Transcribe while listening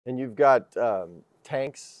And you've got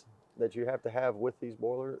tanks that you have to have with these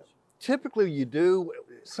boilers? Typically you do.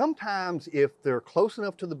 Sometimes if they're close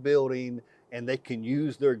enough to the building and they can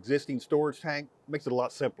use their existing storage tank, makes it a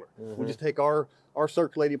lot simpler. We just take our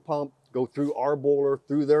circulating pump, go through our boiler,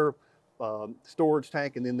 through their storage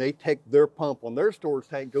tank, and then they take their pump on their storage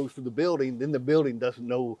tank, goes through the building, then the building doesn't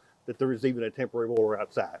know that there is even a temporary boiler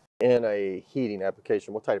outside. In a heating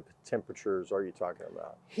application, what type of temperatures are you talking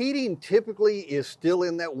about? Heating typically is still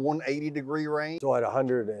in that 180-degree range. So at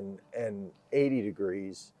 180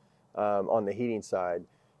 degrees on the heating side,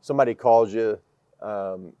 somebody calls you,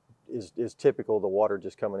 is typical the water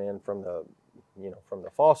just coming in from the, from the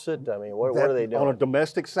faucet? I mean, what are they doing? On a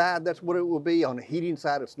domestic side, that's what it will be. On the heating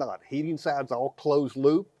side, it's not. Heating side's all closed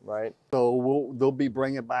loop. Right. So they'll be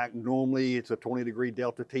bringing back, normally it's a 20-degree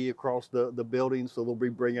delta T across the building. So they'll be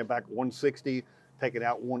bringing back 160, taking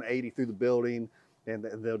out 180 through the building. And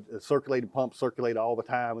the circulating pumps circulate all the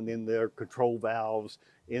time. And then their control valves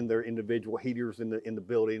in their individual heaters in the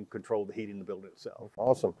building control the heating in the building itself.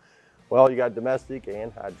 Awesome. Well, you got domestic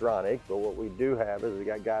and hydronic, but what we do have is we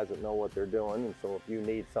got guys that know what they're doing. And so if you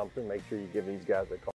need something, make sure you give these guys a call.